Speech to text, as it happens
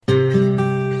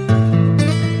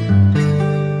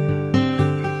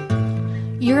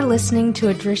listening to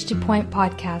a Drishti Point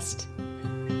podcast.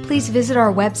 Please visit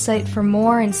our website for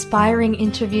more inspiring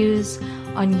interviews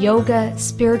on yoga,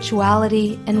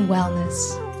 spirituality, and wellness.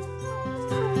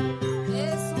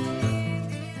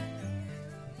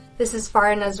 This is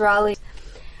Farah Nasralli.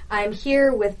 I'm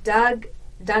here with Doug,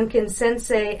 Duncan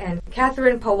Sensei, and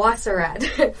Catherine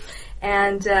Pawasarat.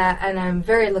 and I'm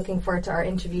very looking forward to our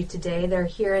interview today. They're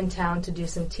here in town to do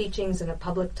some teachings and a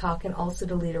public talk and also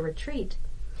to lead a retreat.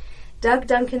 Doug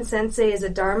Duncan Sensei is a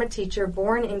Dharma teacher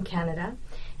born in Canada,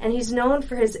 and he's known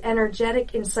for his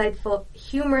energetic, insightful,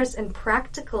 humorous, and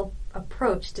practical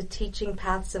approach to teaching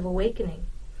paths of awakening.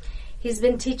 He's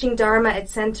been teaching Dharma at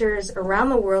centers around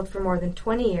the world for more than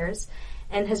 20 years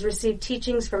and has received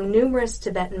teachings from numerous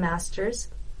Tibetan masters.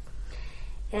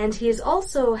 And he has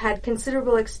also had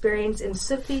considerable experience in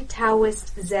Sufi,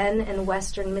 Taoist, Zen, and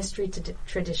Western mystery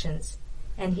traditions.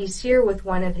 And he's here with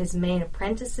one of his main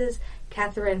apprentices,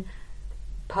 Catherine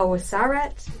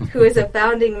Pawasarat, who is a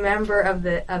founding member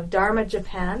of Dharma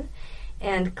Japan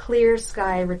and Clear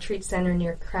Sky Retreat Center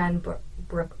near Cranbrook,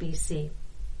 BC.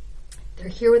 They're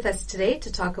here with us today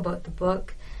to talk about the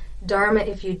book, Dharma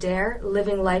If You Dare,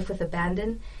 Living Life with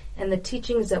Abandon, and the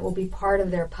teachings that will be part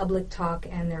of their public talk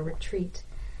and their retreat.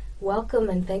 Welcome,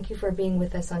 and thank you for being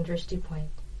with us on Drishti Point.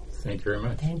 Thank you very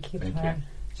much. Thank you.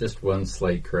 Just one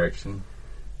slight correction.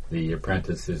 The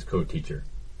apprentice is co-teacher.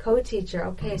 Co-teacher,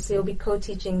 okay, so you'll be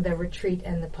co-teaching the retreat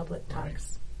and the public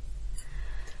talks. Right.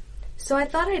 So I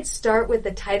thought I'd start with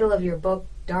the title of your book,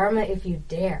 Dharma If You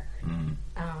Dare.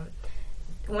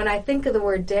 When I think of the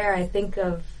word dare, I think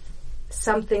of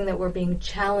something that we're being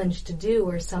challenged to do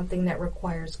or something that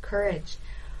requires courage.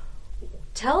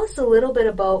 Tell us a little bit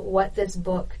about what this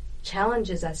book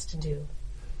challenges us to do.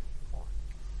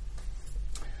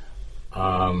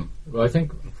 Well, I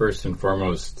think first and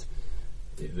foremost,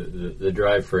 the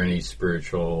drive for any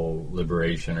spiritual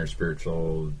liberation or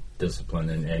spiritual discipline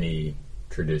in any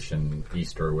tradition,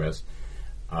 East or West,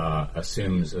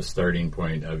 assumes a starting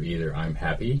point of either I'm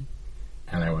happy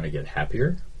and I want to get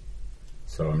happier,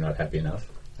 so I'm not happy enough.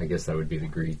 I guess that would be the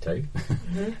greed type.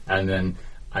 Mm-hmm. And then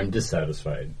I'm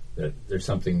dissatisfied, that there's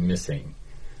something missing.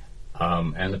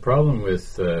 And the problem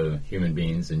with human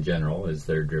beings in general is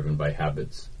they're driven by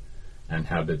habits. And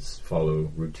habits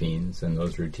follow routines, and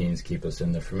those routines keep us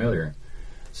in the familiar.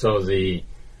 So the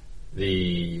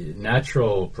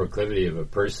natural proclivity of a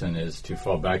person is to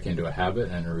fall back into a habit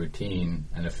and a routine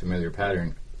and a familiar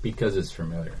pattern because it's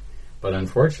familiar. But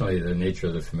unfortunately, the nature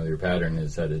of the familiar pattern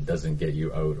is that it doesn't get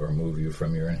you out or move you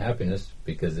from your unhappiness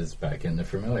because it's back in the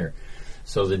familiar.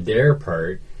 So the dare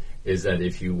part is that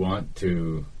if you want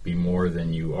to be more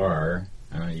than you are,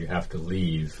 you have to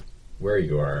leave where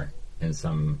you are in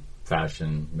some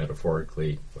fashion,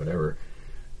 metaphorically, whatever.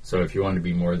 So if you want to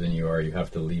be more than you are, you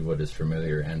have to leave what is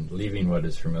familiar, and leaving what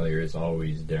is familiar is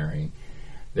always daring.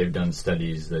 They've done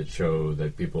studies that show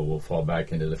that people will fall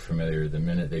back into the familiar the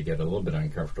minute they get a little bit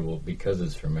uncomfortable because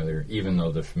it's familiar, even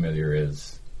though the familiar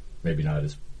is maybe not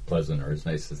as pleasant or as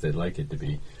nice as they'd like it to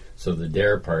be. So the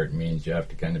dare part means you have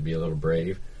to kind of be a little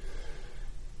brave,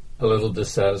 a little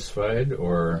dissatisfied,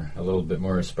 or a little bit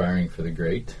more aspiring for the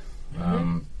great,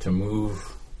 to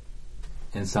move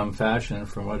in some fashion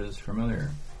from what is familiar.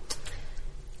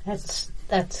 That's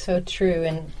so true,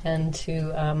 and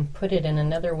to put it in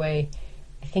another way,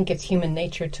 I think it's human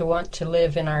nature to want to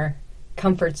live in our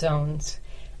comfort zones,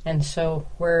 and so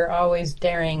we're always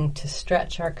daring to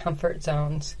stretch our comfort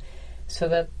zones so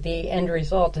that the end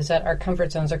result is that our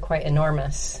comfort zones are quite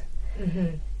enormous.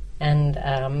 Mm-hmm. And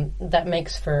that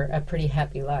makes for a pretty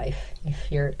happy life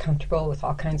if you're comfortable with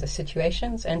all kinds of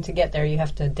situations. And to get there, you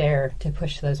have to dare to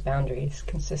push those boundaries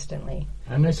consistently.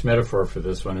 A nice metaphor for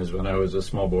this one is when I was a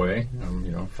small boy,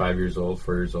 5 years old,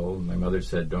 4 years old, my mother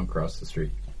said, don't cross the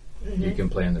street. Mm-hmm. You can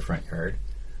play in the front yard,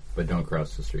 but don't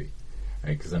cross the street,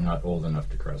 right? Because I'm not old enough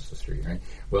to cross the street, right?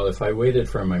 Well, if I waited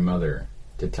for my mother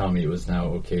to tell me it was now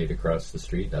okay to cross the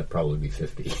street, I'd probably be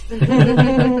 50.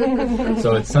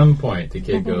 So at some point, the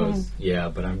kid goes, yeah,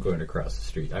 but I'm going to cross the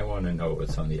street. I want to know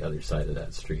what's on the other side of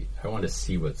that street. I want to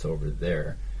see what's over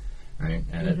there, right?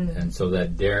 And and so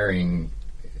that daring,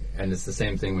 and it's the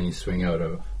same thing when you swing out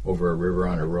over a river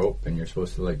on a rope, and you're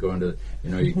supposed to go into,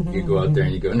 you go out there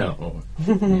and you go, no.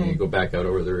 And you go back out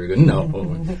over the river, you go, no.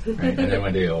 Right? And then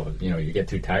one day, you get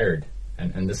too tired.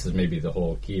 And this is maybe the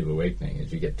whole key of awakening,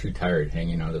 is you get too tired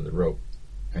hanging onto the rope,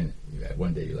 and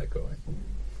one day you let go and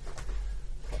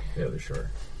the other shore.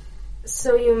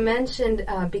 So you mentioned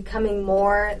becoming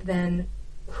more than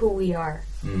who we are.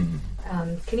 Mm.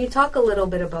 Can you talk a little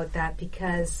bit about that?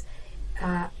 Because,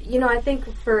 I think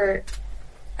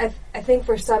I think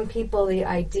for some people the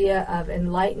idea of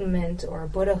enlightenment or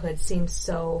Buddhahood seems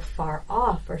so far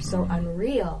off or so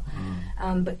unreal.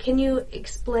 But can you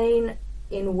explain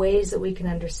in ways that we can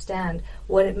understand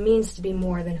what it means to be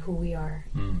more than who we are?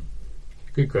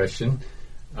 Good question.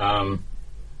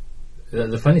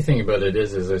 The funny thing about it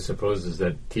is I suppose, is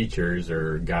that teachers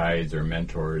or guides or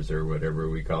mentors or whatever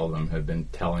we call them have been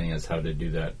telling us how to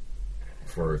do that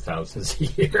for thousands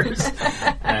of years.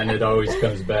 And it always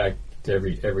comes back to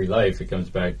every life. It comes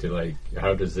back to, like,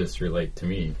 how does this relate to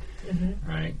me?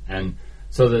 Right? And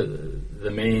so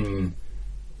the main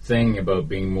thing about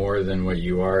being more than what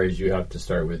you are is you have to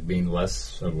start with being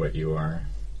less of what you are.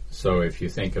 So if you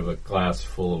think of a glass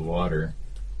full of water,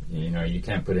 you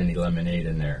can't put any lemonade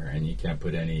in there, and you can't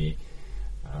put any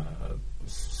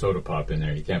soda pop in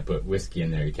there. You can't put whiskey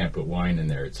in there. You can't put wine in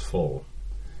there. It's full,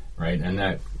 right? And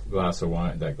that glass of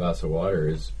water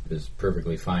is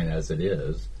perfectly fine as it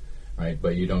is, right?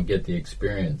 But you don't get the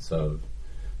experience of.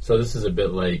 So this is a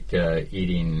bit like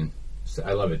eating.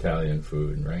 I love Italian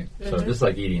food, right? So this is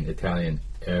like eating Italian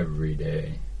every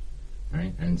day,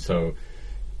 right? And so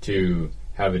to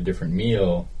have a different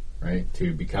meal, right,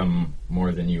 to become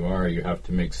more than you are, you have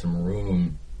to make some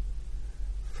room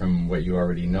from what you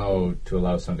already know to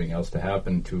allow something else to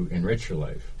happen to enrich your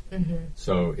life.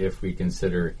 So if we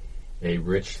consider a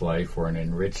rich life or an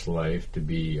enriched life to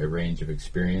be a range of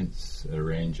experience, a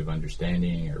range of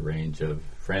understanding, a range of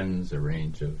friends, a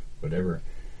range of whatever,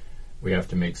 we have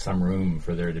to make some room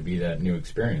for there to be that new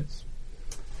experience.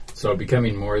 So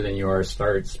becoming more than you are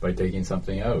starts by taking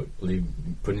something out,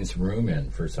 putting some room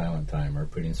in for silent time, or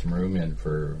putting some room in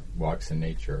for walks in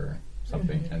nature or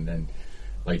something. And then,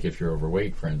 like if you're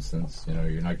overweight, for instance,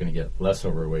 you're not going to get less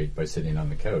overweight by sitting on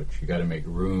the couch. You got to make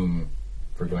room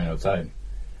for going outside.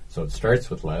 So it starts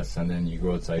with less, and then you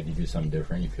go outside, you do something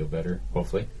different, you feel better,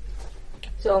 hopefully.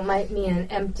 So it might mean an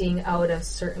emptying out of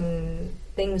certain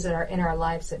things that are in our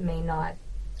lives that may not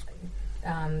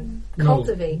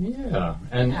cultivate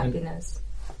happiness.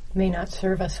 May not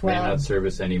serve us well. May not serve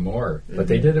us anymore. But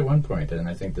they did at one point, and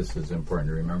I think this is important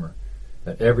to remember,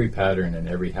 that every pattern and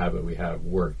every habit we have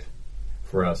worked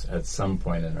for us at some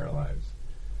point in our lives.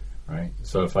 Right?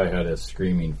 So if I had a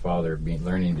screaming father,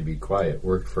 learning to be quiet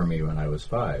worked for me when I was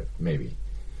 5, maybe.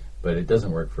 But it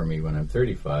doesn't work for me when I'm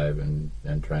 35 and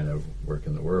trying to work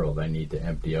in the world. I need to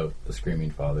empty out the screaming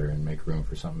father and make room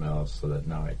for something else so that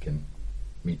now I can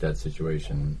meet that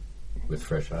situation with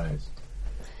fresh eyes.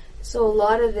 So a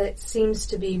lot of it seems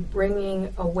to be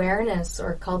bringing awareness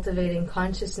or cultivating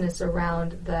consciousness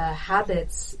around the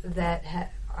habits that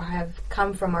have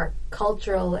come from our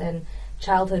cultural and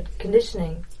childhood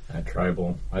conditioning.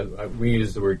 Tribal. We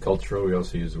use the word cultural. We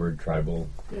also use the word tribal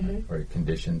or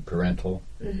conditioned, parental.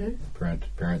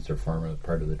 Parents are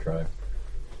part of the tribe.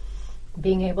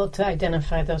 Being able to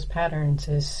identify those patterns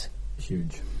is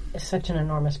huge. Is such an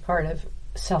enormous part of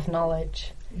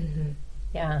self-knowledge.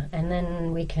 Yeah, and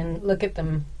then we can look at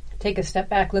them, take a step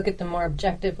back, look at them more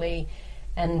objectively,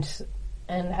 and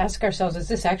ask ourselves, is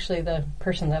this actually the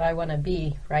person that I want to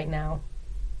be right now?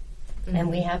 And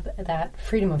we have that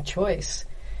freedom of choice,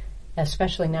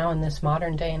 especially now in this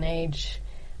modern day and age.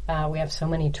 We have so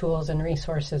many tools and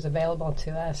resources available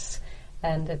to us,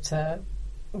 and it's a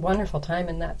wonderful time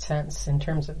in that sense in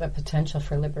terms of the potential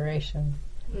for liberation.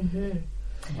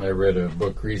 I read a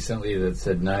book recently that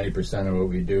said 90% of what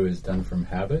we do is done from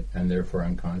habit and therefore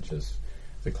unconscious.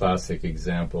 The classic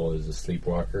example is a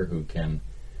sleepwalker who can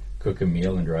cook a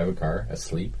meal and drive a car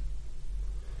asleep,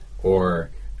 or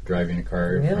driving a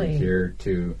car from here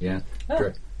to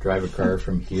drive a car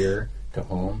from here to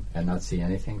home and not see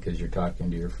anything because you're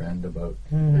talking to your friend about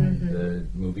the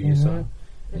movie you saw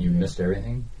and you missed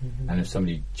everything. And if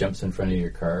somebody jumps in front of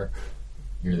your car,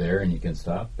 you're there and you can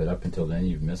stop, but up until then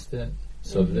you've missed it.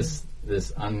 So this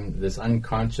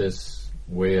unconscious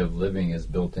way of living is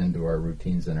built into our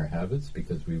routines and our habits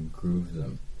because we've grooved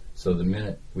them. So the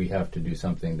minute we have to do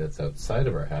something that's outside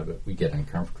of our habit, we get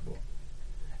uncomfortable.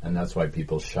 And that's why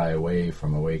people shy away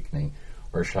from awakening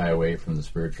or shy away from the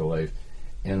spiritual life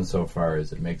insofar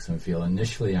as it makes them feel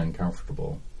initially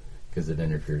uncomfortable because it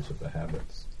interferes with the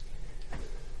habits.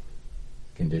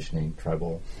 Conditioning,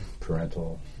 tribal,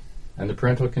 parental. And the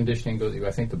parental conditioning goes,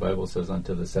 I think the Bible says,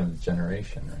 unto the 7th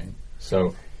generation, right?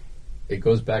 So it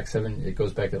goes back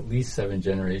at least 7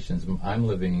 generations. I'm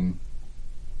living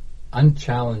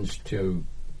unchallenged to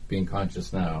being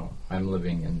conscious now. I'm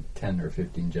living in 10 or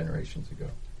 15 generations ago.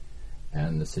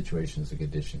 And the situations and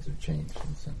conditions have changed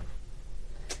since then.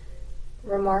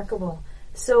 Remarkable.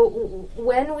 So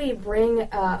when we bring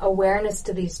awareness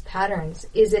to these patterns,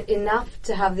 is it enough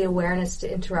to have the awareness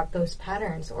to interrupt those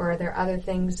patterns, or are there other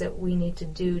things that we need to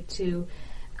do to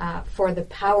for the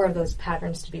power of those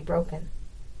patterns to be broken?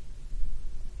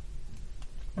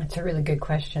 That's a really good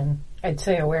question. I'd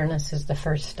say awareness is the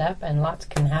first step, and lots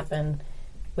can happen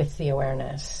with the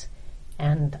awareness.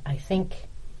 And I think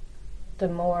the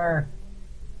more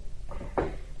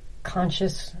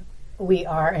conscious we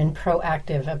are and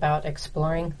proactive about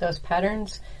exploring those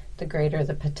patterns, the greater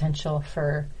the potential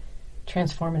for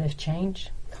transformative change,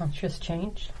 conscious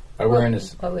change.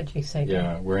 Awareness. What would you say?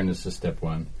 Yeah, awareness is step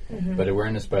one. Mm-hmm. But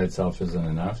awareness by itself isn't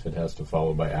enough. It has to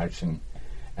follow by action.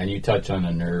 And you touch on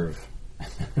a nerve,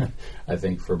 I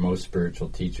think, for most spiritual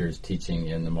teachers teaching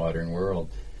in the modern world,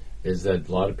 is that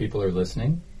a lot of people are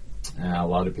listening, a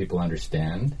lot of people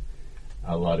understand,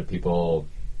 a lot of people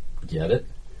get it,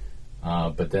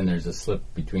 but then there's a slip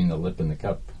between the lip and the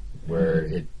cup where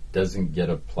it doesn't get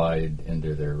applied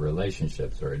into their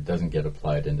relationships, or it doesn't get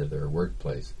applied into their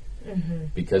workplace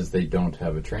because they don't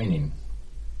have a training.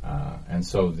 And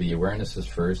so the awareness is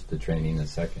first, the training is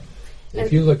second.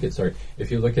 If you look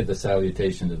at the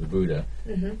salutation to the Buddha,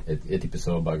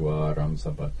 Itipiso Bhagava Aram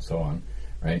Sabha, so on,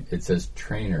 right? It says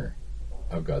trainer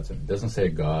of God's image. It doesn't say a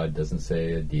God, doesn't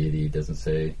say a deity, doesn't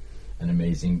say an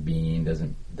amazing being,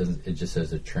 doesn't it just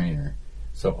says a trainer.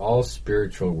 So all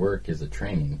spiritual work is a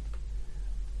training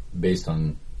based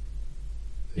on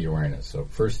the awareness. So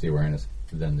first the awareness,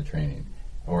 then the training.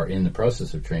 Or in the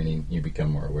process of training, you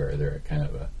become more aware. They're kind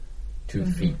of 2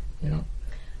 feet,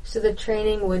 So the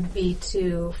training would be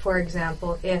to, for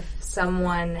example, if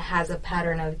someone has a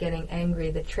pattern of getting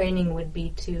angry, the training would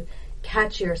be to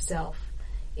catch yourself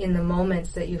in the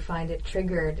moments that you find it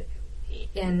triggered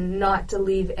and not to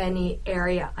leave any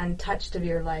area untouched of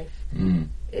your life.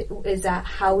 Is that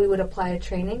how we would apply a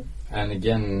training? And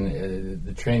again,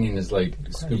 the training is like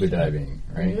scuba diving,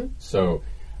 right? So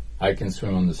I can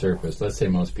swim on the surface. Let's say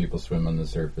most people swim on the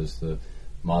surface, the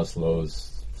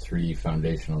Maslow's 3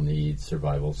 foundational needs,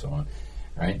 survival, so on,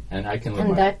 right? And I can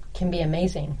and that can be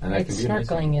amazing. And that can be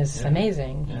snorkeling is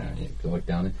amazing. Yeah, you can look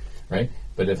down, right?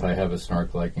 But if I have a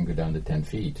snorkel, I can go down to 10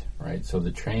 feet, right? So the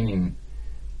training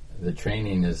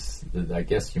is, I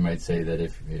guess you might say that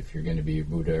if you're going to be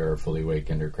Buddha or fully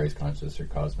awakened or Christ conscious or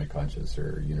cosmic conscious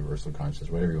or universal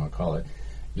conscious, whatever you want to call it,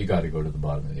 you got to go to the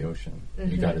bottom of the ocean.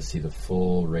 You got to see the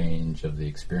full range of the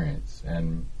experience.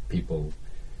 And people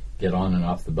get on and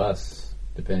off the bus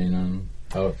depending on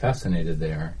how fascinated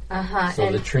they are.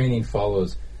 So the training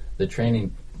follows. The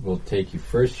training will take you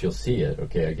first. You'll see it.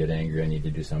 Okay, I get angry. I need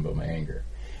to do something about my anger.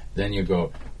 Then you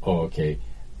go, oh, okay,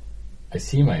 I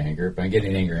see my anger, but I'm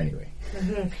getting angry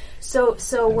anyway.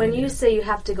 So when you say you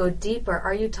have to go deeper,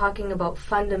 are you talking about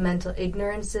fundamental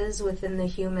ignorances within the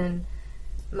human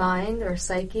mind or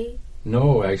psyche?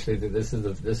 No, actually, this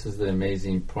is the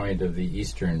amazing point of the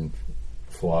Eastern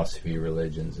philosophy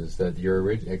religions, is that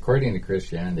according to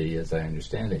Christianity, as I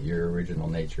understand it, your original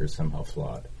nature is somehow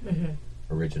flawed,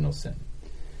 original sin.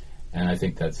 And I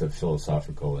think that's a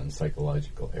philosophical and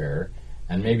psychological error,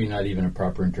 and maybe not even a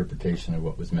proper interpretation of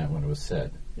what was meant when it was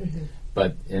said.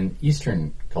 But in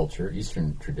Eastern culture,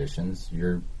 Eastern traditions,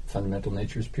 your fundamental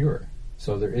nature is pure.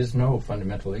 So there is no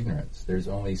fundamental ignorance. There's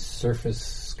only surface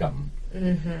scum,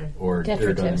 or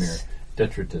dirt on the mirror,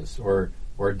 detritus,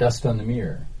 or dust on the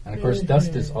mirror. And of course,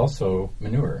 dust is also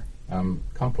manure,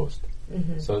 compost.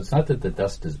 So it's not that the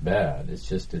dust is bad. It's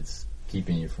just it's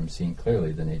keeping you from seeing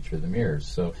clearly the nature of the mirrors.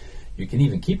 So you can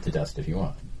even keep the dust if you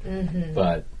want,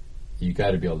 but you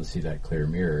got to be able to see that clear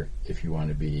mirror if you want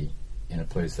to be in a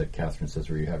place that Catherine says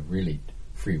where you have really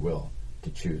free will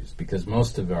to choose. Because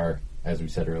most of our, as we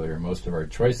said earlier, most of our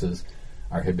choices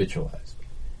are habitualized,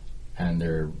 and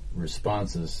they're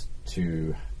responses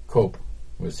to cope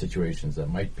with situations that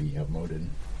might be outmoded.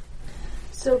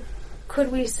 So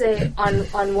could we say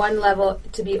on one level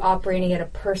to be operating at a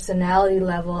personality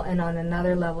level, and on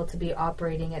another level to be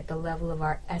operating at the level of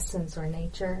our essence or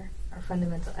nature, our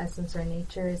fundamental essence or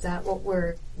nature? Is that what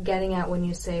we're getting at when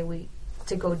you say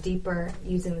to go deeper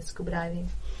using the scuba diving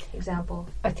example?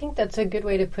 I think that's a good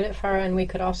way to put it, Farah. And we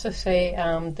could also say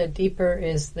the deeper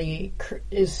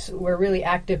is we're really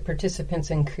active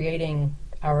participants in creating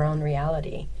our own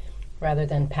reality, rather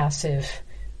than passive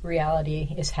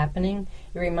reality is happening.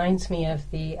 It reminds me of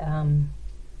the on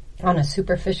a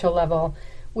superficial level,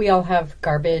 we all have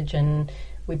garbage and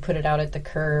we put it out at the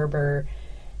curb, or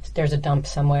there's a dump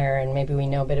somewhere and maybe we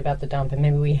know a bit about the dump and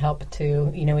maybe we help to,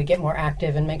 we get more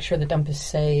active and make sure the dump is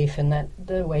safe and that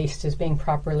the waste is being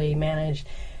properly managed.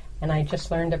 And I just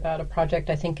learned about a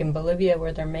project, I think, in Bolivia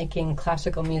where they're making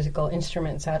classical musical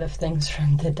instruments out of things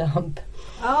from the dump.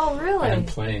 Oh, really? And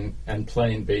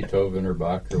playing Beethoven or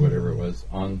Bach or whatever it was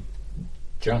on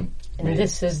junk. And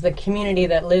this is the community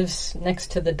that lives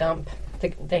next to the dump.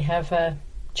 They have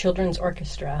children's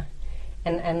orchestra.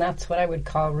 And that's what I would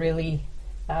call really,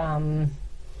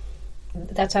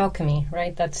 that's alchemy,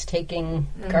 right? That's taking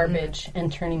garbage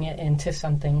and turning it into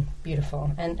something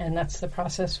beautiful. And that's the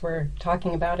process we're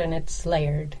talking about, and it's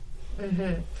layered.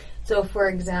 Mm-hmm. So, for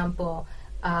example,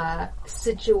 a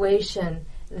situation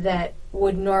that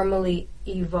would normally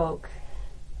evoke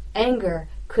anger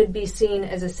could be seen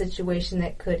as a situation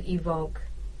that could evoke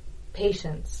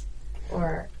patience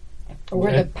or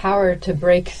the power to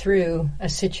break through a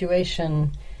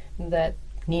situation that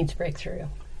needs breakthrough.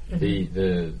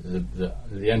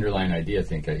 The underlying idea I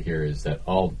think here is that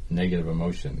all negative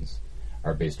emotions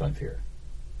are based on fear.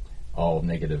 All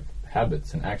negative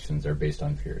habits and actions are based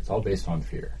on fear. It's all based on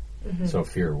fear. So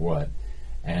fear what?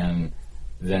 And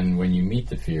then when you meet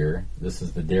the fear, this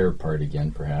is the dare part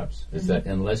again perhaps, is that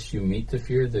unless you meet the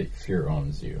fear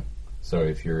owns you. So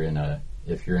if you're in a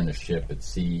ship at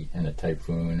sea in a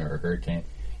typhoon or a hurricane,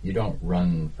 you don't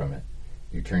run from it.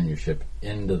 You turn your ship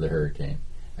into the hurricane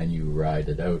and you ride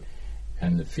it out.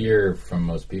 And the fear from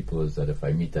most people is that if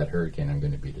I meet that hurricane, I'm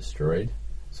going to be destroyed.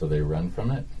 So they run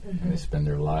from it, and they spend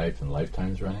their life and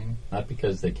lifetimes running. Not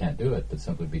because they can't do it, but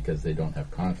simply because they don't have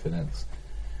confidence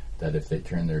that if they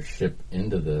turn their ship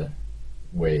into the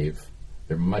wave,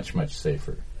 they're much, much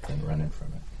safer than running from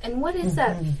it. And what is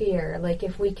that fear? Like,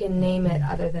 if we can name it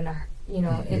other than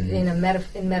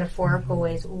in metaphorical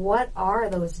ways, what are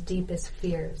those deepest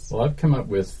fears? Well, I've come up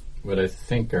with what I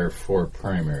think are 4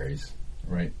 primaries,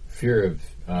 right? Fear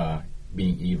of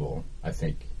being evil, I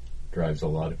think, drives a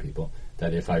lot of people.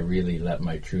 That if I really let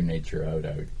my true nature out,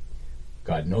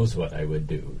 God knows what I would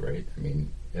do, right? I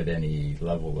mean, at any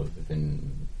level of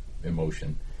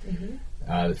emotion.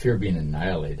 The fear of being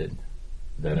annihilated,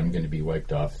 that I'm going to be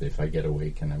wiped off if I get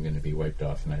awake, and I'm going to be wiped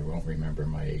off, and I won't remember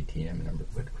my ATM number.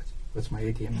 What's my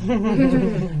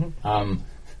ATM number?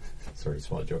 Sorry,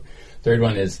 small joke. Third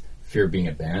one is fear of being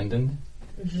abandoned,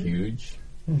 huge.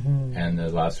 And the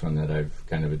last one that I've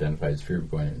kind of identified is fear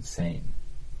of going insane.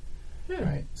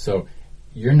 Right? So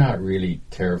you're not really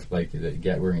terrified, like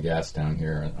we're in Gastown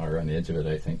here, or on the edge of it,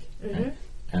 I think. Right?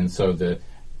 And so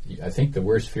I think the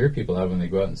worst fear people have when they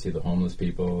go out and see the homeless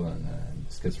people and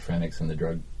the schizophrenics and the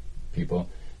drug people,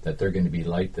 that they're going to be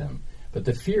like them. But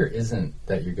the fear isn't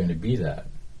that you're going to be that,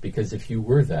 because if you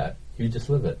were that, you just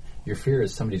live it. Your fear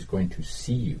is somebody's going to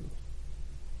see you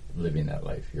living that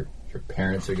life. Your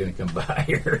parents are going to come by,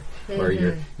 or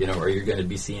you're going to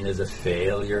be seen as a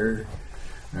failure,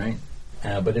 right?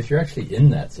 But if you're actually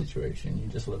in that situation, you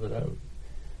just live it out.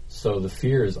 So the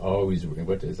fear is always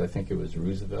I think it was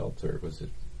Roosevelt, or was it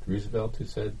Roosevelt who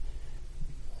said,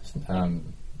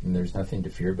 there's nothing to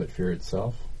fear but fear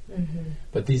itself.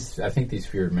 But I think these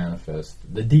fears manifest,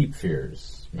 the deep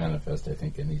fears manifest, I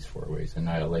think, in these 4 ways: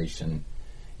 annihilation,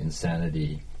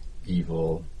 insanity,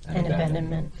 evil, and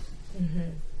abandonment.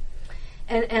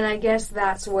 And I guess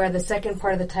that's where the second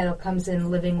part of the title comes in: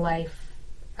 living a life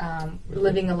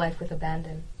with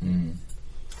abandon.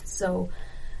 So,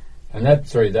 and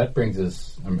that brings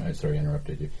us. I'm sorry, I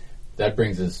interrupted you. That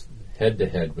brings us head to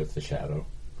head with the shadow,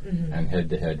 and head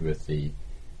to head with the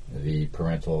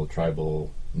parental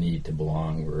tribal need to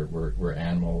belong. We're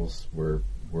animals. We're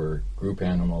group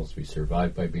animals. We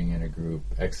survive by being in a group.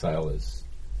 Exile is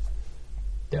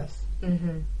death.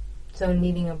 So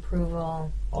needing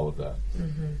approval. All of that.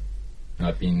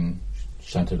 Not being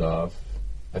shunted off.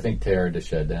 I think Teilhard de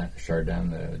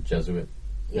Chardin, the Jesuit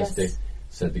mystic,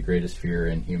 said the greatest fear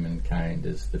in humankind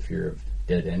is the fear of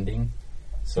dead ending.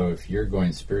 So if you're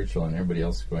going spiritual and everybody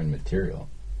else is going material,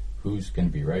 who's going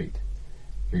to be right?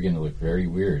 You're going to look very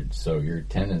weird. So your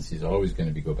tendency is always going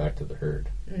to be go back to the herd,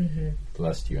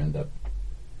 lest you end up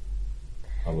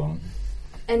alone.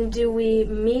 And do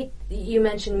we you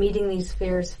mentioned meeting these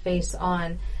fears face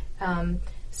on.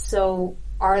 So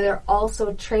are there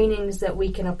also trainings that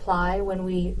we can apply when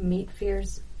we meet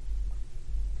fears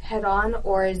head on?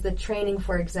 Or is the training,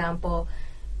 for example,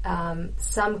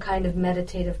 some kind of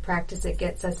meditative practice that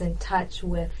gets us in touch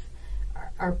with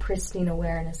our pristine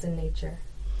awareness in nature?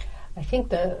 I think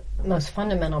the most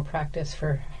fundamental practice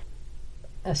for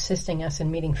assisting us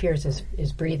in meeting fears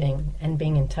is breathing and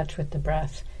being in touch with the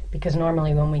breath. Because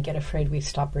normally when we get afraid, we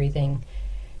stop breathing,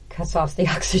 cuts off the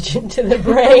oxygen to the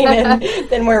brain, and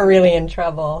then we're really in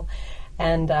trouble.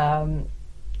 And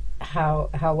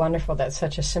how wonderful that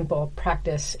such a simple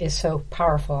practice is so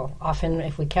powerful. Often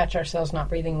if we catch ourselves not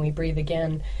breathing, we breathe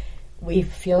again, we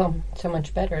feel so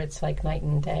much better. It's like night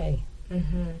and day.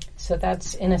 So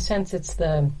that's, in a sense, it's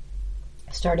the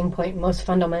starting point, most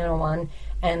fundamental one,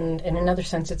 and in another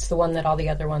sense, it's the one that all the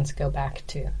other ones go back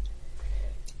to.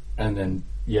 And then,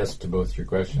 yes to both your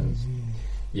questions.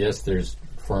 Yes, there's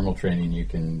formal training you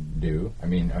can do. I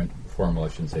mean, formal, I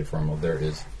shouldn't say formal. There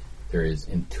is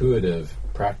intuitive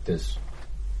practice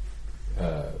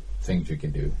things you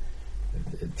can do.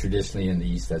 Traditionally in the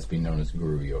East, that's been known as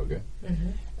Guru Yoga. Mm-hmm.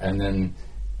 And then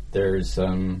there's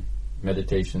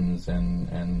meditations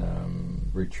and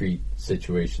retreat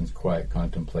situations, quiet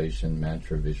contemplation,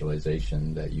 mantra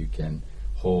visualization, that you can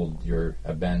hold your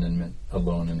abandonment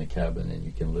alone in a cabin, and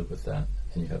you can live with that,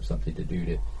 and you have something to do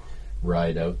to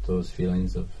ride out those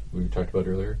feelings of we talked about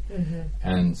earlier. Mm-hmm.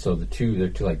 And so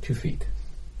they're like 2 feet.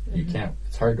 Mm-hmm. You can't.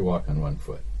 It's hard to walk on one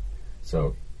foot.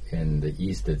 So in the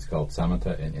East, it's called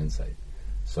samatha and insight.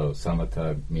 So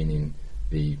samatha meaning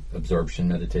the absorption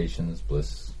meditations,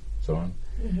 bliss, so on,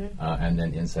 and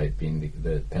then insight being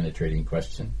the penetrating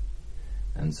question.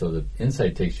 And so the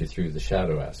insight takes you through the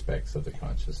shadow aspects of the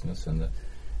consciousness, and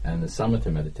the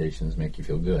samatha meditations make you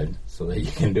feel good so that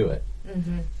you can do it.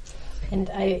 Mm-hmm.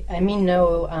 And I mean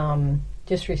no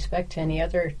disrespect to any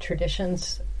other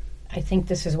traditions. I think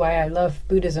this is why I love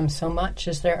Buddhism so much,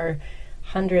 is there are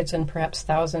hundreds and perhaps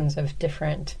thousands of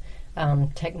different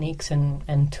techniques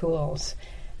and tools.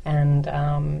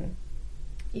 And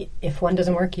if one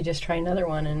doesn't work, you just try another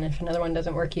one. And if another one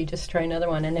doesn't work, you just try another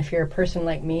one. And if you're a person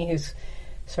like me who's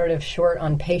sort of short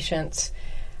on patience,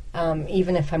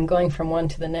 even if I'm going from one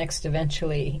to the next,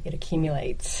 eventually it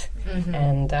accumulates,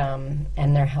 and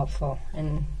they're helpful.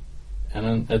 And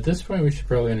at this point, we should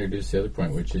probably introduce the other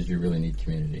point, which is you really need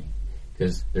community,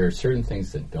 because there are certain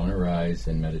things that don't arise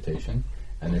in meditation,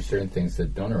 and there's certain things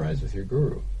that don't arise with your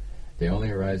guru. They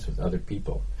only arise with other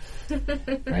people,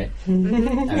 right?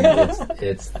 And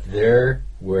it's there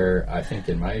where I think,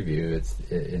 in my view, it's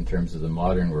in terms of the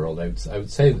modern world. I would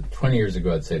say that 20 years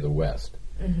ago, I'd say the West.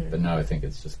 But now I think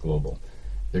it's just global.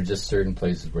 There are just certain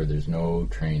places where there's no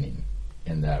training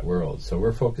in that world. So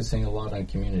we're focusing a lot on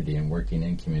community and working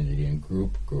in community and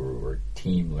group guru or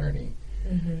team learning,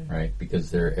 right?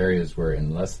 Because there are areas where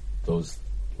unless those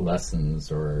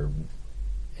lessons or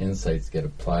insights get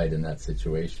applied in that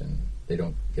situation, they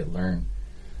don't get learned.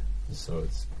 So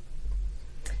it's...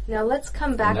 Now let's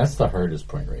come back... And that's the hardest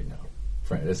point right now,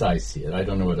 as I see it. I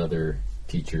don't know what other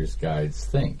teachers, guides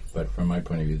think, but from my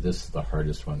point of view, this is the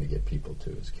hardest one to get people to,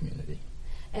 is community.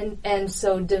 And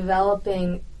so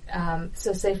developing,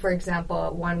 so say for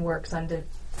example, one works on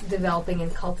developing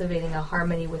and cultivating a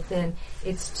harmony within.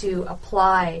 It's to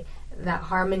apply that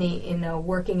harmony in a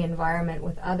working environment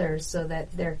with others so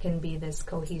that there can be this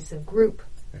cohesive group.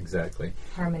 Exactly.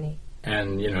 Harmony.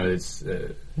 And, it's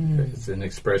an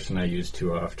expression I use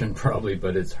too often probably,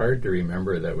 but it's hard to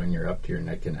remember that when you're up to your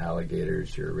neck in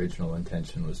alligators, your original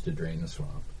intention was to drain the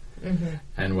swamp.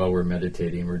 And while we're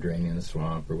meditating, we're draining the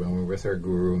swamp. Or when we're with our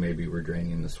guru, maybe we're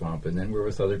draining the swamp. And then we're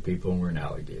with other people and we're in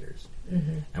alligators.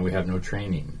 And we have no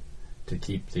training to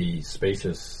keep the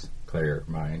spacious, clear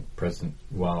mind present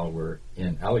while we're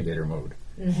in alligator mode.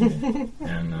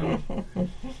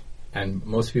 And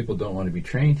most people don't want to be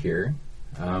trained here.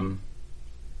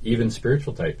 Even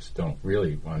spiritual types don't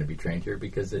really want to be trained here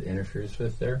because it interferes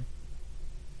with their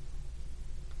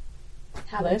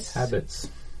habits.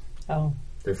 Oh.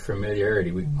 Their familiarity.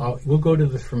 We'll go to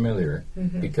the familiar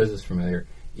because it's familiar,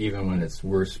 even when it's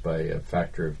worse by a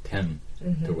factor of 10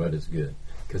 to what is good,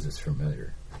 because it's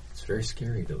familiar. It's very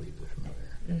scary to leave the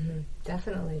familiar.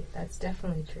 Definitely. That's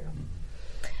definitely true.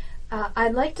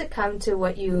 I'd like to come to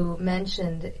what you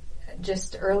mentioned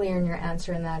just earlier in your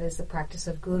answer, and that is the practice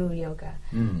of Guru Yoga.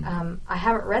 I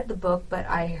haven't read the book, but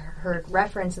I heard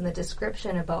reference in the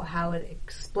description about how it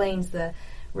explains the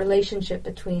relationship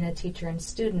between a teacher and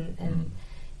student, and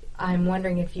I'm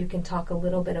wondering if you can talk a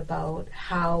little bit about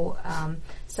how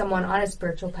someone on a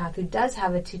spiritual path who does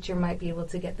have a teacher might be able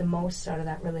to get the most out of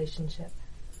that relationship.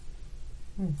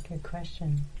 Good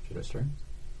question. Should I start?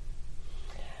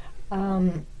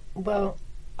 Well,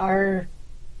 our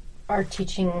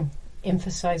teaching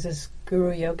emphasizes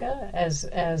Guru Yoga as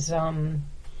the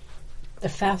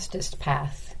fastest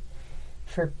path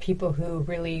for people who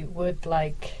really would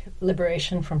like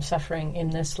liberation from suffering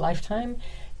in this lifetime.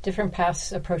 Different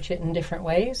paths approach it in different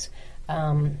ways.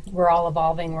 We're all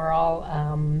evolving. We're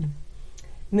all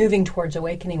moving towards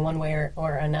awakening one way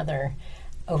or another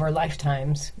over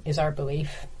lifetimes, is our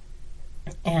belief.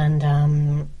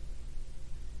 And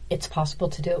it's possible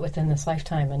to do it within this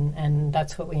lifetime, and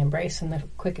that's what we embrace, and the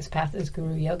quickest path is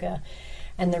Guru Yoga.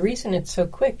 And the reason it's so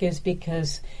quick is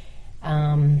because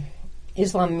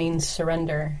Islam means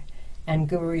surrender, and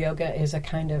Guru Yoga is a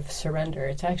kind of surrender.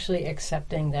 It's actually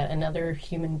accepting that another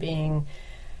human being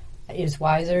is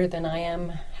wiser than I am,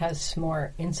 has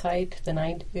more insight than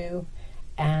I do,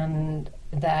 and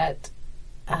that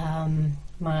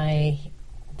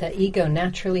the ego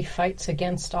naturally fights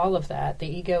against all of that. The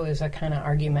ego is a kind of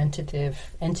argumentative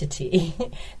entity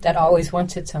that always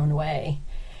wants its own way.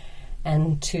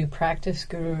 And to practice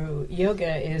Guru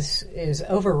Yoga is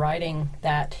overriding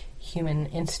that human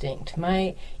instinct.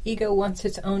 My ego wants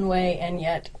its own way, and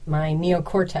yet my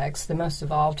neocortex, the most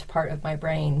evolved part of my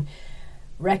brain,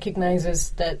 recognizes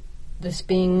that this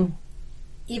being,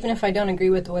 even if I don't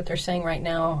agree with what they're saying right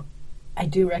now, I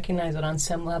do recognize that on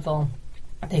some level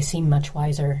they seem much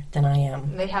wiser than I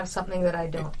am. They have something that I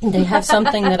don't. They have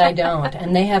something that I don't,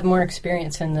 and they have more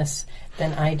experience in this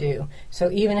than I do.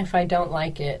 So even if I don't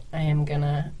like it, I am going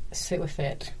to sit with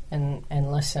it and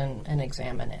listen and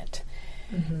examine it.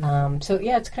 Mm-hmm. So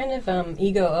yeah, it's kind of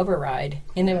ego override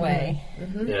in a way.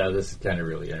 Mm-hmm. Yeah, this is kind of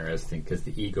really interesting because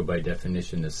the ego by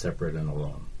definition is separate and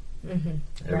alone. Mm-hmm.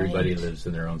 Everybody lives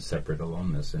in their own separate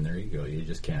aloneness in their ego. You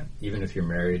just can't. Even if you're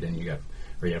married and you have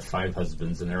 5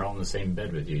 husbands and they're all in the same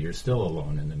bed with you, you're still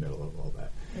alone in the middle of all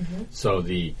that. Mm-hmm. So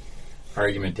the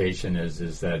argumentation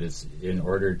is that it's in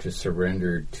order to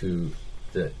surrender to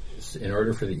in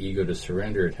order for the ego to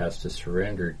surrender, it has to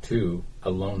surrender to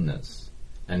aloneness,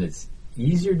 and it's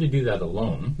easier to do that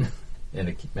alone in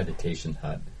a meditation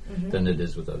hut than it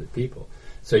is with other people.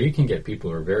 So you can get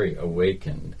people who are very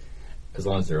awakened as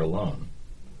long as they're alone,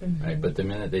 right? But the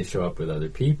minute they show up with other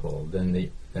people, then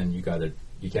you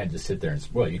can't just sit there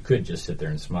you could just sit there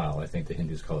and smile. I think the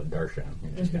Hindus call it darshan. You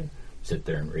just gotta sit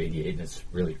there and radiate, and it's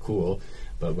really cool.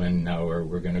 But when now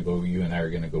we're going to go, you and I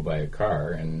are going to go buy a car,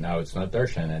 and now it's not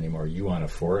darshan anymore. You want a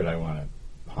Ford, I want a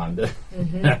Honda.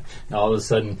 And all of a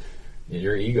sudden,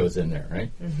 your ego's in there,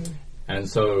 right? And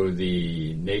so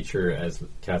the nature, as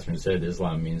Catherine said,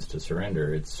 Islam means to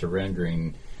surrender. It's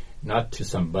surrendering not to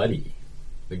somebody.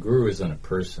 The guru isn't a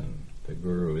person. The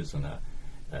guru isn't a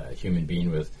human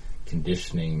being with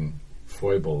conditioning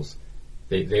foibles.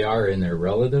 They are in their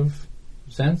relative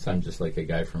sense. I'm just like a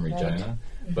guy from Regina.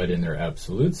 Right. But in their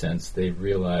absolute sense, they've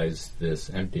realized this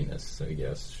emptiness, I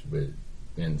guess,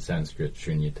 in Sanskrit,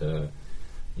 shunyata,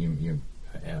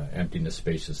 emptiness,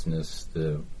 spaciousness,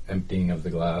 the emptying of the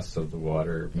glass of the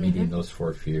water, meeting those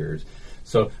 4 fears.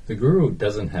 So the guru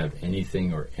doesn't have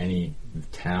anything or any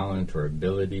talent or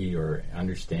ability or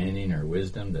understanding or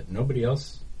wisdom that nobody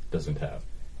else doesn't have,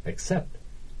 except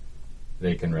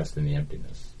they can rest in the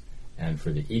emptiness. And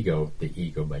for the ego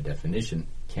by definition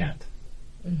can't,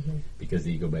 because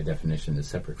the ego by definition is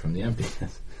separate from the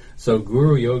emptiness. So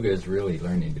Guru Yoga is really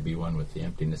learning to be one with the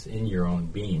emptiness in your own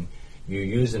being. You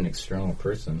use an external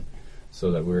person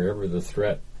so that wherever the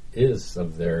threat is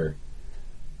of their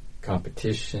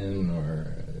competition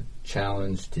or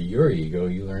challenge to your ego,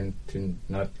 you learn to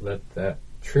not let that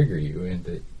trigger you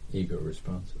into ego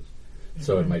responses.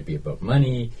 So it might be about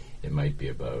money, it might be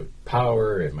about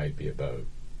power, it might be about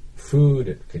food,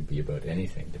 it could be about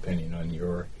anything, depending on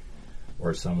your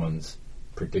or someone's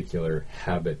particular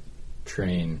habit,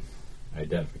 train,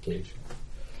 identification.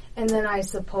 And then I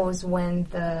suppose when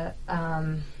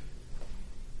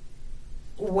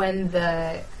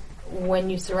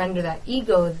you surrender that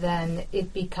ego, then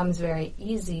it becomes very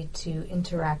easy to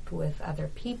interact with other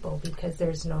people because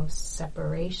there's no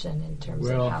separation in terms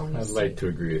of how we I'd see. like to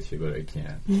agree with you, but I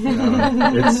can't.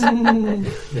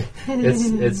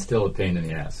 It's still a pain in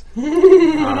the ass.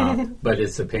 But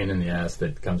it's a pain in the ass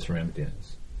that comes from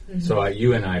emptiness. So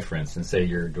you and I, for instance, say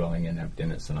you're dwelling in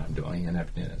emptiness and I'm dwelling in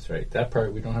emptiness, right? That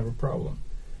part we don't have a problem.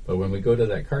 But when we go to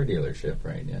that car dealership,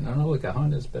 right, and look, a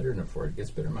Honda is better than a Ford, it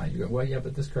gets better money. You go, well, yeah,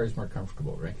 but this car is more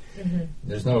comfortable, right?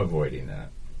 There's no avoiding that.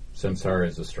 Samsara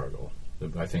is a struggle.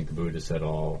 I think the Buddha said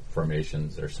all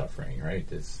formations are suffering, right?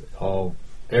 It's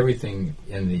everything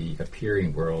in the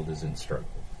appearing world is in struggle.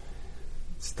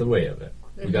 It's the way of it.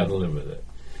 We got to live with it.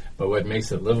 But what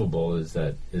makes it livable is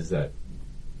that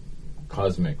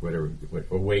cosmic,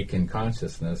 awakened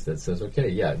consciousness that says, okay,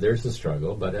 yeah, there's a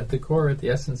struggle, but at the core, at the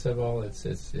essence of all, it's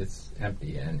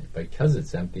empty, and because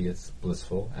it's empty, it's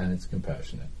blissful, and it's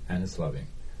compassionate, and it's loving.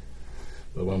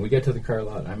 But when we get to the car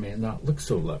lot, I may not look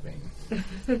so loving,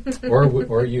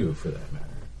 or you, for that matter.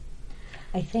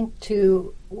 I think,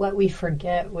 too, what we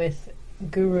forget with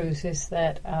gurus is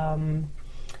that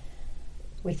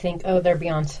we think, they're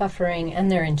beyond suffering, and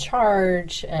they're in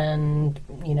charge, and,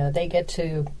 they get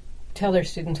to tell their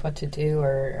students what to do,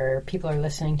 or people are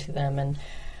listening to them. And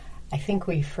I think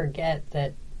we forget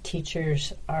that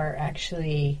teachers are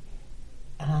actually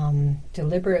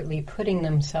deliberately putting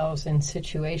themselves in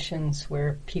situations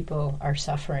where people are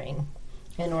suffering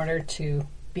in order to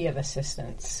be of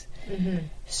assistance.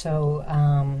 So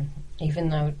even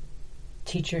though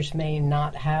teachers may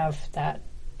not have that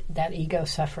ego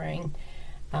suffering,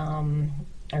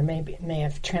 or maybe may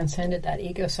have transcended that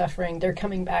ego suffering, they're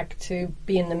coming back to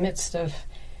be in the midst of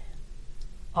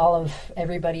all of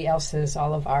everybody else's,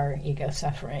 all of our ego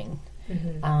suffering.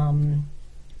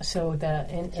 So in that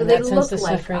sense, the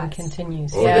like suffering us.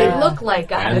 continues. Oh, They look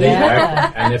like us. And, they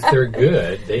act, and if they're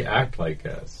good, they act like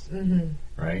us,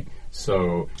 right?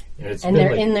 So it's And been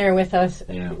they're in there with us,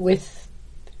 Yeah. with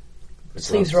the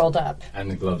sleeves gloves rolled up. and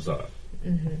the gloves off,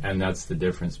 and that's the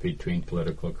difference between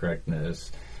political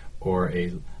correctness or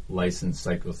a licensed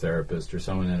psychotherapist or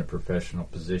someone in a professional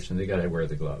position. They got to wear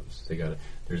the gloves.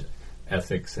 There's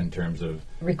ethics in terms of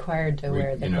Required to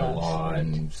wear the gloves. law right.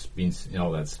 and being,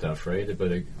 all that stuff, right? But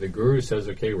the guru says,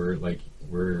 okay,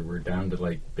 we're down to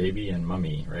like baby and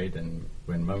mummy, right? And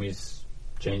when mummy's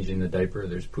changing the diaper,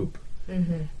 there's poop,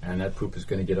 and that poop is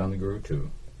going to get on the guru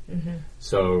too.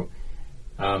 So,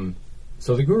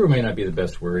 so the guru may not be the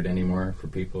best word anymore for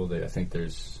people. I think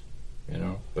there's,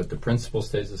 but the principle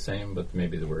stays the same. But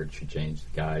maybe the word should change: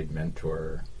 guide,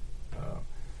 mentor.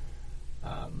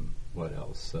 What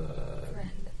else?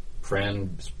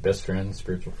 Friend, best friend,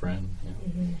 spiritual friend.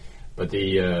 But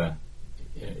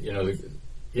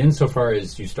insofar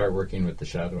as you start working with the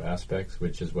shadow aspects,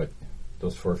 which is what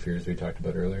those 4 fears we talked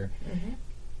about earlier,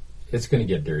 it's going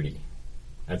to get dirty.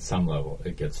 At some level,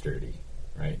 it gets dirty,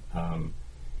 right?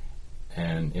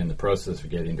 And in the process of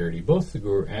getting dirty, both the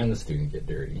guru and the student get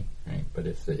dirty, right? But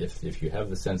if you have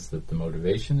the sense that the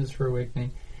motivation is for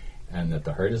awakening, and that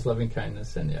the heart is loving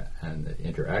kindness, and the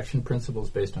interaction principle is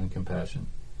based on compassion,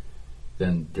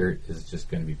 then dirt is just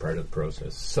going to be part of the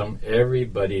process.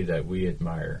 Everybody that we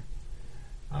admire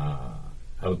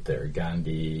out there,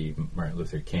 Gandhi, Martin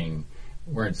Luther King,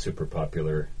 weren't super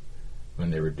popular when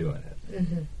they were doing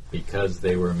it because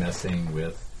they were messing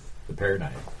with the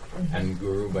paradigm. And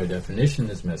guru, by definition,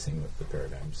 is messing with the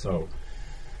paradigm. So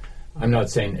I'm not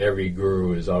saying every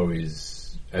guru is always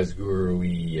as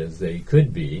guru-y as they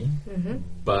could be,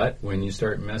 but when you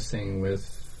start messing with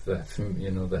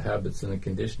the habits and the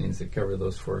conditionings that cover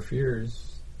those 4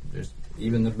 fears, there's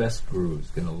even the best guru is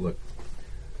going to look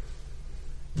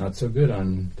not so good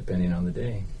depending on the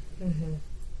day.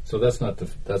 So that's not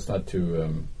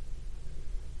to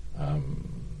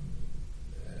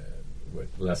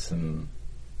lessen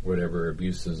whatever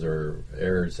abuses or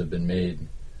errors have been made,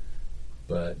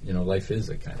 but life is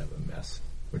a kind of a mess,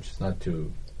 which is not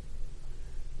to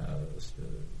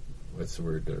what's the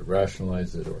word, to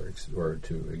rationalize it or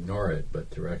to ignore it, but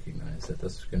to recognize that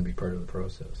this is going to be part of the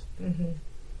process.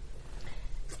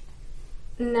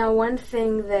 Now, one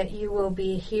thing that you will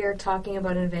be here talking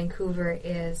about in Vancouver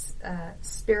is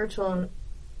spiritual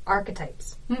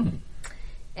archetypes.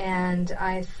 And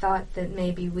I thought that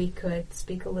maybe we could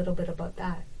speak a little bit about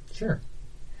that. Sure.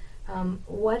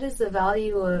 What is the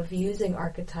value of using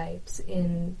archetypes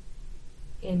in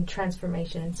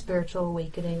transformation, in spiritual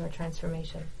awakening or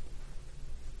transformation?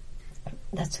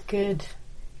 That's a good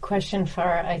question,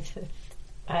 Farah.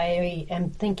 I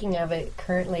am thinking of it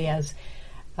currently as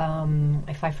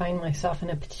if I find myself in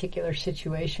a particular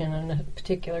situation and a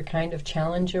particular kind of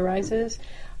challenge arises,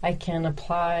 I can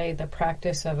apply the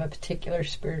practice of a particular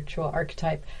spiritual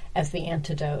archetype as the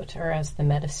antidote or as the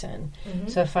medicine.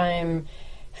 So if I'm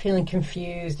feeling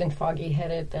confused and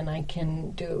foggy-headed, then I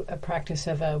can do a practice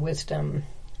of a wisdom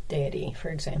deity, for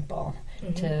example,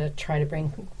 to try to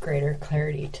bring greater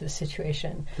clarity to the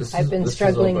situation. I've been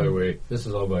struggling. This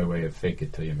is all by way of fake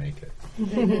it till you make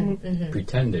it.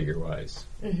 Pretend that you're wise.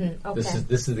 Okay.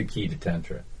 This is the key to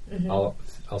Tantra.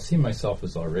 I'll see myself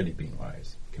as already being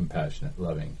wise, compassionate,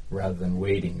 loving, rather than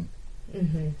waiting.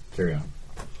 Carry on.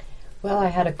 Well, I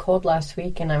had a cold last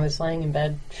week and I was laying in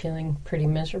bed feeling pretty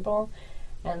miserable.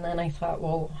 And then I thought,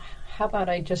 well, how about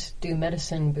I just do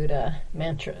medicine Buddha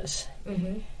mantras?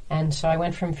 And so I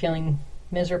went from feeling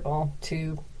miserable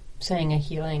to saying a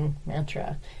healing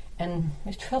mantra. And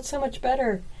it felt so much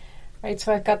better, right?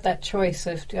 So I've got that choice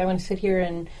of, do I want to sit here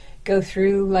and go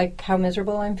through like how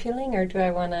miserable I'm feeling, or do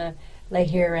I want to lay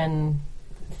here and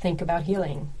think about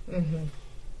healing?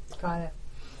 Got it.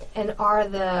 And are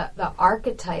the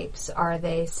archetypes, are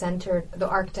they centered, the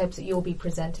archetypes that you'll be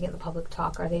presenting at the public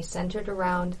talk, are they centered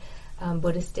around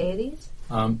Buddhist deities?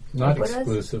 Not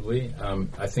exclusively.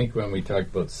 I think when we talk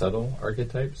about subtle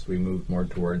archetypes, we move more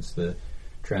towards the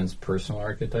transpersonal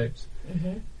archetypes.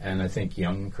 And I think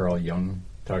Carl Jung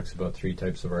talks about 3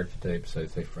 types of archetypes. I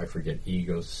forget,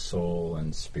 ego, soul,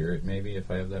 and spirit, maybe,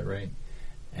 if I have that right.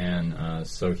 And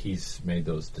so he's made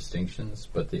those distinctions.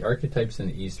 But the archetypes in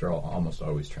the East are almost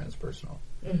always transpersonal.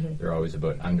 They're always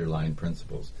about underlying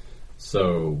principles.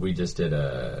 So we just did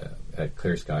at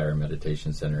Clear Sky, our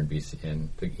meditation center in BC, in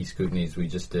the East Kootenays, we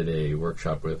just did a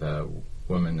workshop with a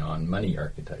woman on money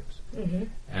archetypes. Mm-hmm.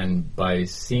 And by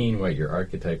seeing what your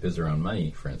archetype is around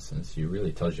money, for instance, it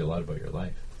really tells you a lot about your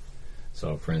life.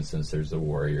 So, for instance, there's the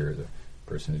warrior, the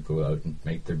person who go out and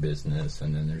make their business,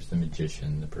 and then there's the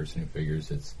magician, the person who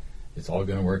figures it's all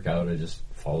going to work out. I just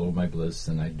follow my bliss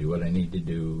and I do what I need to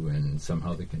do, and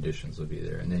somehow the conditions will be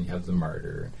there. And then you have the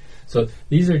martyr. So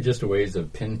these are just ways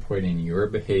of pinpointing your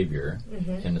behavior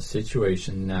in a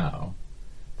situation now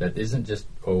that isn't just,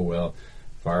 oh, well,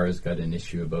 Farah's got an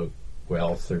issue about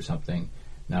wealth or something.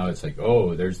 Now it's like,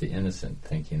 oh, there's the innocent,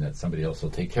 thinking that somebody else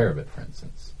will take care of it, for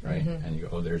instance, right? And you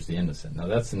go, oh, there's the innocent. Now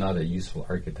that's not a useful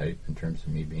archetype in terms of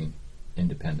me being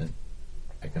independent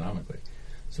economically.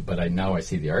 So, but now I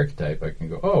see the archetype, I can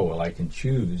go, oh, well, I can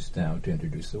choose now to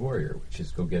introduce the warrior, which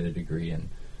is go get a degree in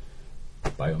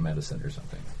biomedicine or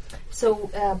something. So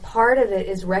part of it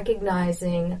is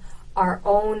recognizing our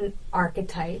own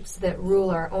archetypes that rule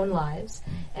our own lives,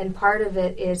 and part of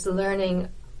it is learning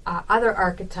other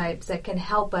archetypes that can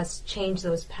help us change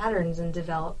those patterns and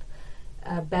develop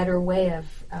a better way of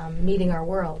meeting our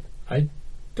world. I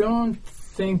don't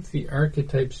think the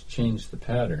archetypes change the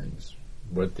patterns.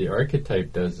 What the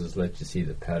archetype does is let you see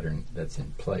the pattern that's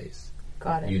in place.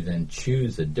 Got it. You then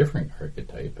choose a different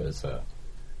archetype as a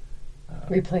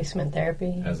Replacement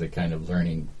therapy. as a kind of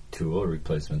learning tool,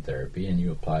 replacement therapy, and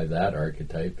you apply that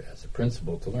archetype as a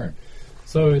principle to learn.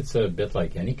 So it's a bit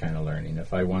like any kind of learning.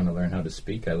 If I want to learn how to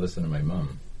speak, I listen to my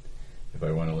mom. If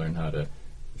I want to learn how to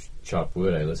chop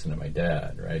wood, I listen to my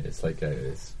dad, right? It's like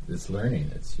it's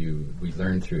learning. We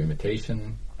learn through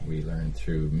imitation, we learn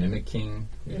through mimicking,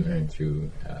 we learn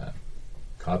through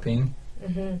copying,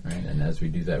 right? And as we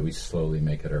do that, we slowly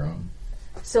make it our own.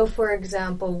 So, for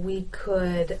example, we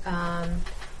could,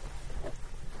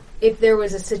 if there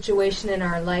was a situation in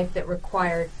our life that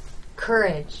required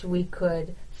courage, we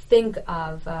could think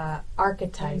of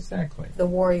archetype, Exactly. the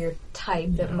warrior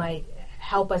type that might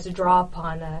help us draw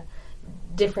upon a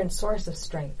different source of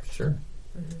strength. Sure.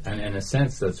 And in a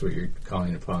sense, that's what you're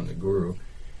calling upon the guru.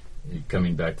 You're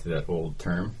coming back to that old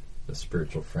term, the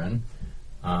spiritual friend,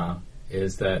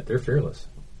 is that they're fearless.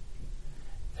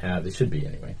 They should be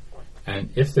anyway.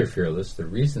 And if they're fearless, the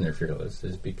reason they're fearless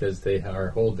is because they are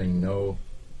holding no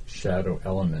shadow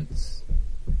elements.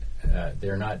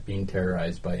 They're not being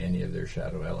terrorized by any of their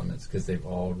shadow elements because they've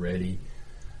already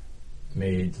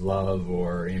made love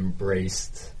or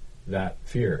embraced that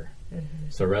fear.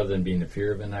 So rather than being the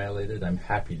fear of annihilated, I'm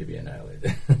happy to be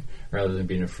annihilated. Rather than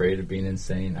being afraid of being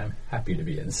insane, I'm happy to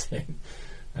be insane.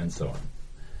 And so on.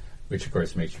 Which, of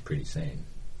course, makes you pretty sane.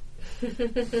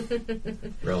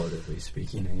 Relatively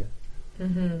speaking, I guess.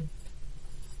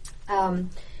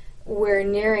 We're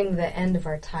nearing the end of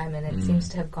our time, and it seems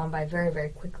to have gone by very, very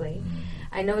quickly.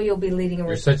 I know you'll be leading a...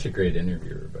 You're such a great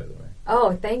interviewer, by the way.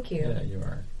 Oh, thank you. Yeah, you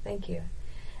are. Thank you.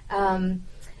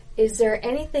 Is there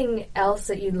anything else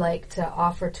that you'd like to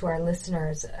offer to our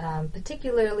listeners,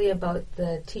 particularly about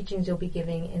the teachings you'll be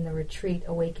giving in the retreat,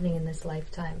 Awakening in This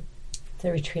Lifetime?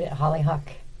 The retreat at Hollyhock,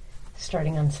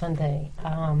 starting on Sunday.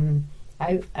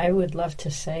 I would love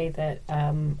to say that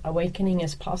awakening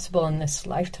is possible in this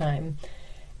lifetime,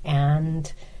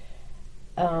 and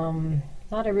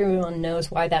not everyone knows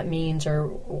why that means or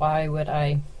why would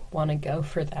I want to go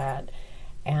for that.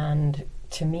 And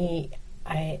to me,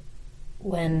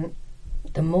 when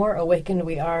the more awakened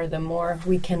we are, the more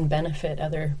we can benefit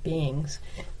other beings.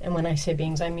 And when I say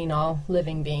beings, I mean all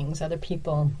living beings, other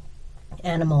people,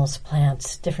 animals,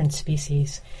 plants, different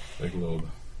species. The globe.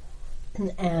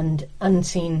 And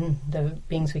unseen, the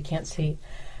beings we can't see.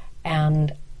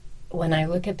 And when I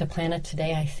look at the planet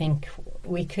today, I think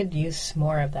we could use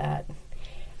more of that.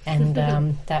 And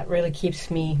that really keeps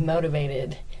me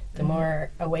motivated. The more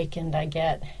awakened I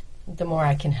get, the more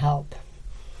I can help.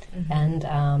 And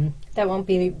that won't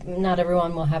be, not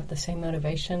everyone will have the same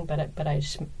motivation, but I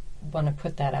just want to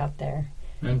put that out there.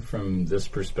 And from this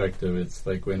perspective, it's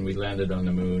like when we landed on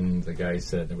the moon, the guy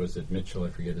said, was it Mitchell? I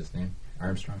forget his name.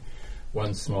 Armstrong.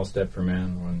 One small step for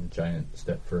man, one giant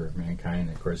step for mankind.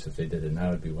 Of course, if they did it now,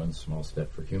 it'd be one small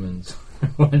step for humans,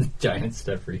 one giant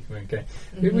step for humankind.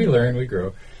 We learn, we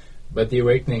grow. But the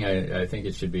awakening, I think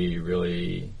it should be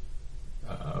really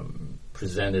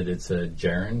presented. It's a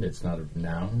gerund. It's not a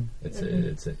noun. It's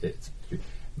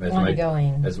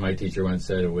as my teacher once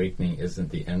said, awakening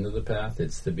isn't the end of the path.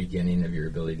 It's the beginning of your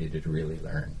ability to really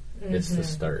learn. It's the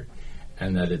start.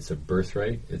 And that it's a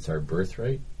birthright. It's our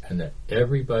birthright. And that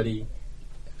everybody,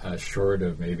 short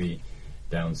of maybe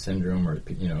Down syndrome or,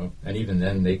 and even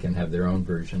then they can have their own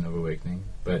version of awakening.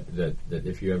 But that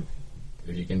if you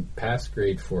can pass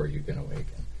grade 4, you can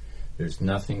awaken. There's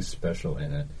nothing special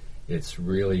in it. It's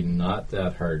really not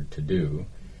that hard to do,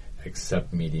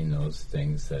 except meeting those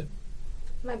things that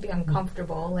Might be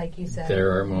uncomfortable, like you said.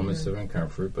 there are moments of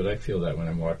uncomfort, but I feel that when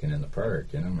I'm walking in the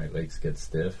park, my legs get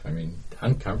stiff. I mean,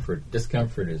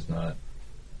 discomfort is not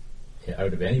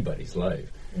out of anybody's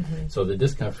life. So the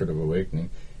discomfort of awakening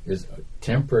is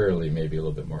temporarily maybe a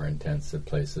little bit more intense at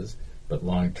places, but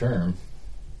long term,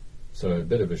 so a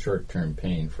bit of a short-term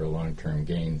pain for a long-term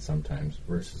gain sometimes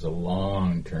versus a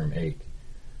long-term ache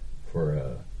for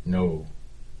a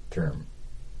no-term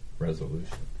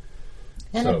resolution.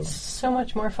 And it's so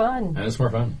much more fun. And it's more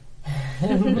fun.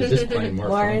 It's just plain more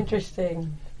fun.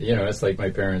 Interesting. It's like my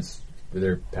parents,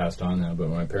 they're passed on now, but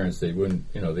my parents, they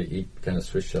wouldn't, they eat kind of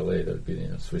Swiss chalet. That would be,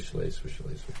 Swiss chalet, Swiss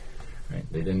chalet, Swiss. Right?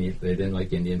 They didn't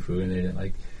like Indian food, and they didn't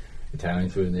like Italian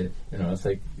food. And it's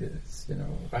like,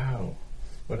 wow,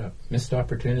 what a missed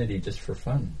opportunity just for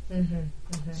fun.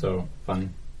 So,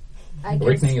 fun.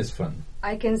 Awakening is fun.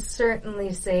 I can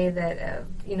certainly say that,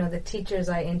 the teachers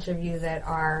I interview that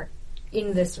are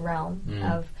in this realm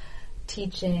of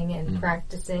teaching and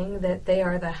practicing, that they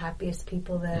are the happiest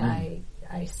people that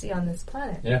I see on this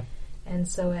planet. Yeah. And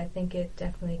so I think it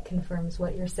definitely confirms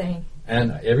what you're saying.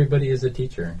 And everybody is a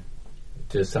teacher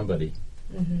to somebody.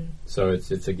 So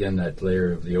it's again that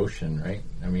layer of the ocean, right?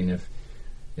 I mean, if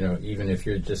even if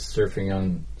you're just swimming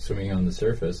on the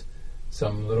surface,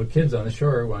 some little kids on the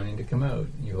shore wanting to come out,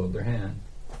 you hold their hand.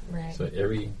 Right. So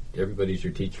everybody's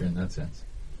your teacher in that sense.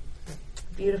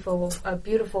 A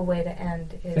beautiful way to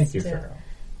end is Thank you, to Farrell.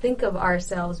 think of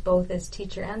ourselves both as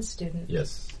teacher and student.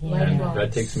 Yes. Yeah. And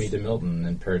that takes me to Milton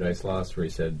in Paradise Lost, where he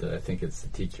said, I think it's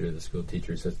the school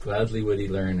teacher, says, gladly would he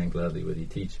learn and gladly would he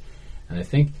teach. And I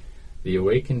think the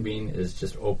awakened being is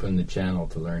just open the channel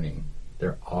to learning.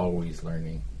 They're always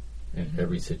learning in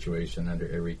every situation, under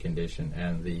every condition.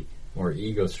 And the more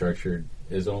ego-structured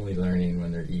is only learning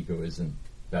when their ego isn't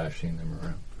bashing them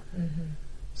around.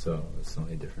 So it's the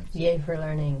only difference. Yay for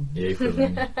learning. Yay for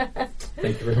learning.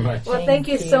 Thank you very much. Well, thank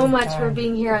you so much for Carl.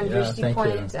 being here on Yeah, Drishti thank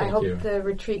Point. you. I Thank hope you. the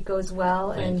retreat goes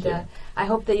well, Thank and you. I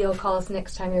hope that you'll call us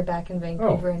next time you're back in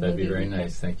Vancouver. Oh, and that'd be maybe very we can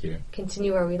nice. Thank you.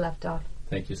 Continue where we left off.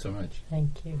 Thank you so much.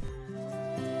 Thank you.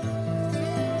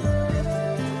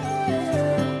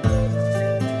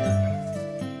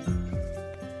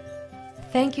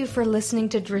 Thank you for listening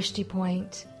to Drishti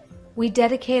Point. We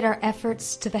dedicate our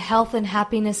efforts to the health and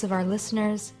happiness of our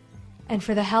listeners and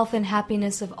for the health and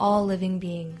happiness of all living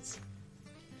beings.